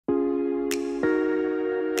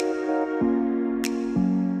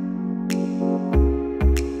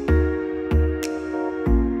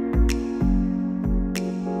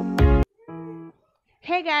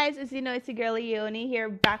Hey guys, as you know, it's your girl Leonie here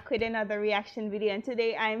back with another reaction video, and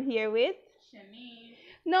today I'm here with Shanice.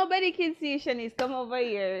 nobody can see Shanice. Come over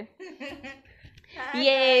here. Hi,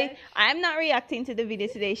 Yay! guys. I'm not reacting to the video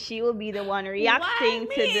today. She will be the one reacting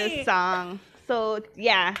to the song. So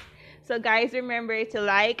yeah. So guys, remember to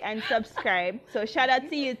like and subscribe. So shout out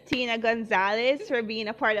to you, Tina Gonzalez, for being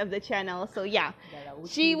a part of the channel. So yeah,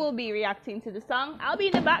 she will be reacting to the song. I'll be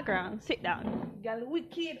in the background. Sit down. Gal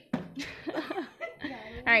wicked.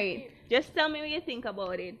 Alright, just tell me what you think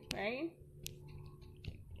about it, right?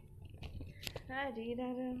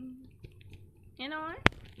 You know what?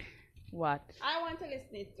 What? I want to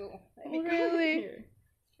listen it too. Oh, really? Here.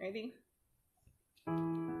 Ready?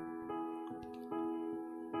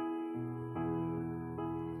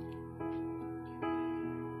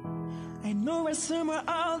 I know we're somewhere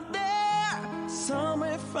out there,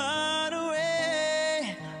 somewhere far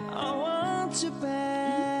away. I want you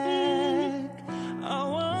back. I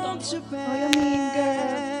want you back.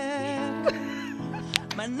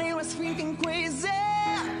 My name was freaking crazy,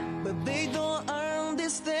 but they don't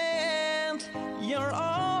understand. You're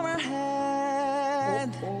all I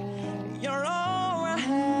had. You're all I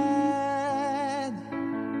had.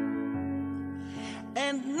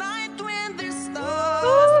 And night when the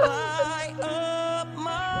stars light up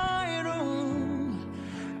my room,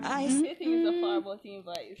 I This thing is a far bottom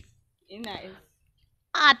voice. It's nice.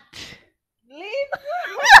 At.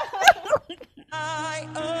 light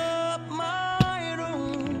up my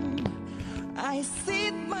room. I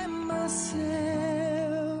sit by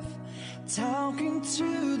myself, talking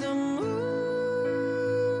to the moon.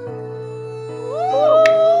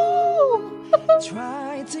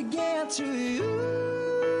 Try to get to you.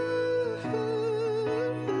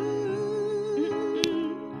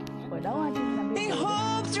 He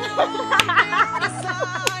hopes you're on the other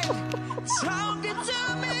side, talking to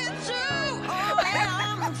me too. Oh,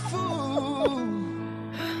 I'm a fool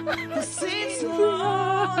who sits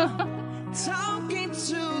alone, talking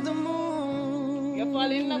to the moon. You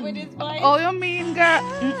fall in love with his voice? Oh, you mean, girl?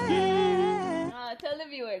 Tell the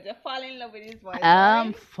viewers, you fall in love with his voice. I'm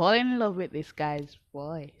right? falling in love with this guy's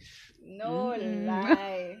voice. No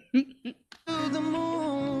lie. To the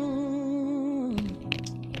moon.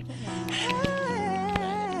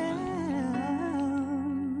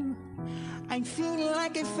 I feel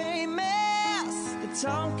like a famous, the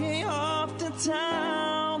talking of the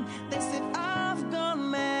town. They said I've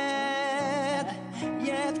gone mad,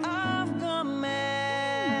 yet I've gone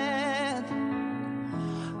mad.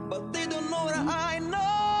 But they don't know that I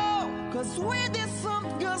know, 'cause when the sun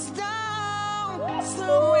goes down,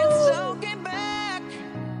 someone's talking back.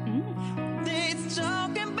 It's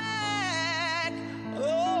talking back.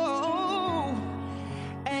 Oh,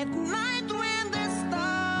 at night when the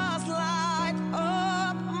stars light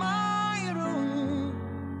up my room,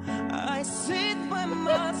 I sit by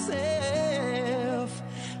myself,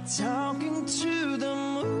 talking to the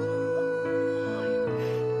moon.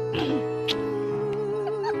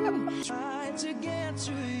 Try to get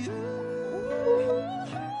to you.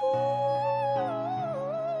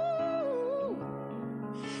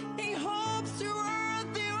 He hopes you are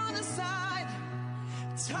the other side,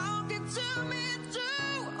 talking to me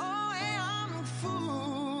too. Oh, I'm a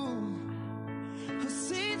fool who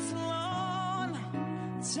sits alone,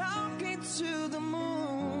 talking to the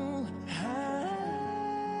moon.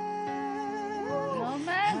 Oh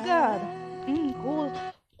my God.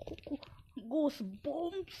 Goosebumps.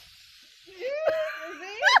 Goosebumps.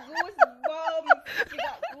 She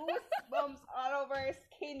got goosebumps all over her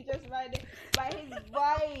skin just by his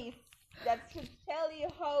voice. That should tell you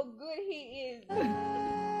how good he is.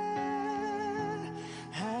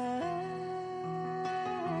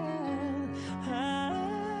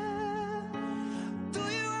 Do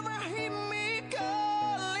you ever hear me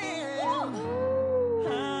calling?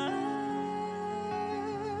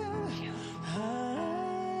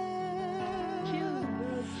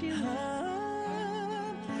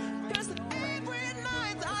 Cause every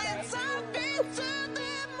night I am talking to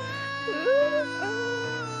the moon.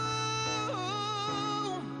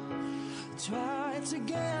 Try to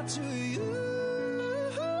get to you.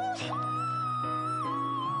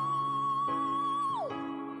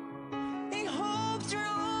 He hopes you're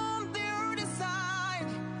on the other side,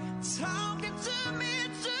 talking to me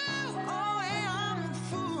too. Oh, I'm a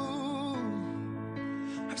fool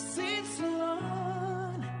who sits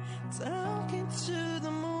alone, talking to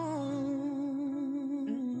the moon.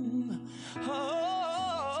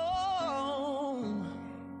 Oh,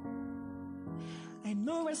 I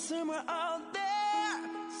know we're somewhere out there,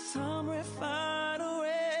 somewhere far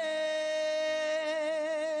away.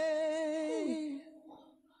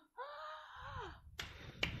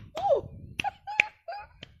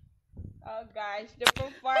 gosh, the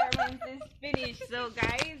performance is finished. So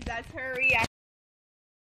guys, that's her reaction.